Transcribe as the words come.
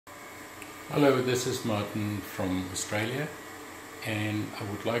Hello, this is Martin from Australia, and I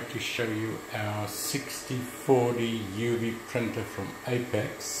would like to show you our 6040 UV printer from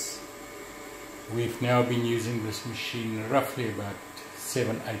Apex. We've now been using this machine roughly about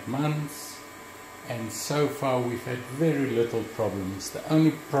 7-8 months, and so far we've had very little problems. The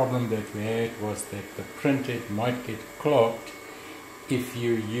only problem that we had was that the printer might get clogged if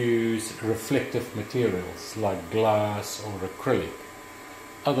you use reflective materials like glass or acrylic.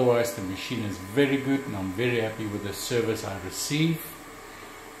 Otherwise, the machine is very good and I'm very happy with the service I receive.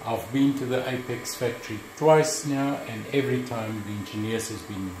 I've been to the Apex factory twice now, and every time the engineers has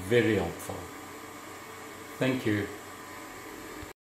been very helpful. Thank you.